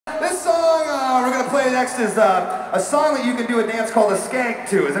play next is a song that you can do a dance called a skank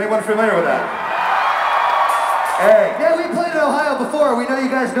to. Is anyone familiar with that? Hey. Yeah, we played in Ohio before. We know you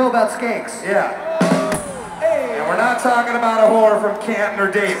guys know about skanks. Yeah. Hey. And we're not talking about a whore from Canton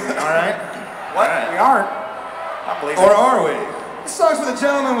or Dayton, all right? What? Right. We aren't. Or are we? This song's for the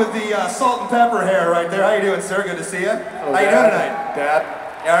gentleman with the salt and pepper hair right there. How you doing, sir? Good to see you. Hello, How you doing tonight? Dad.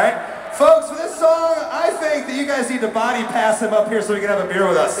 All right? Folks, for this song, I think that you guys need to body pass him up here so we can have a beer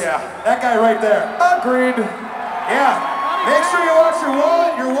with us. Yeah. That guy right there. Agreed. Yeah. Make sure you watch your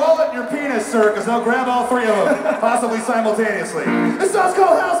wallet, and your penis, sir, because they'll grab all three of them, possibly simultaneously. This song's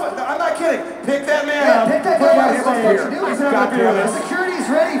called House. I'm not kidding. Pick that man up. Pick that guy up. He's what you do. He's having a beer with us. Security's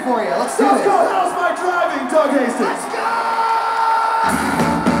ready for you. Let's do This song's this. called House by Driving, Doug Hastings.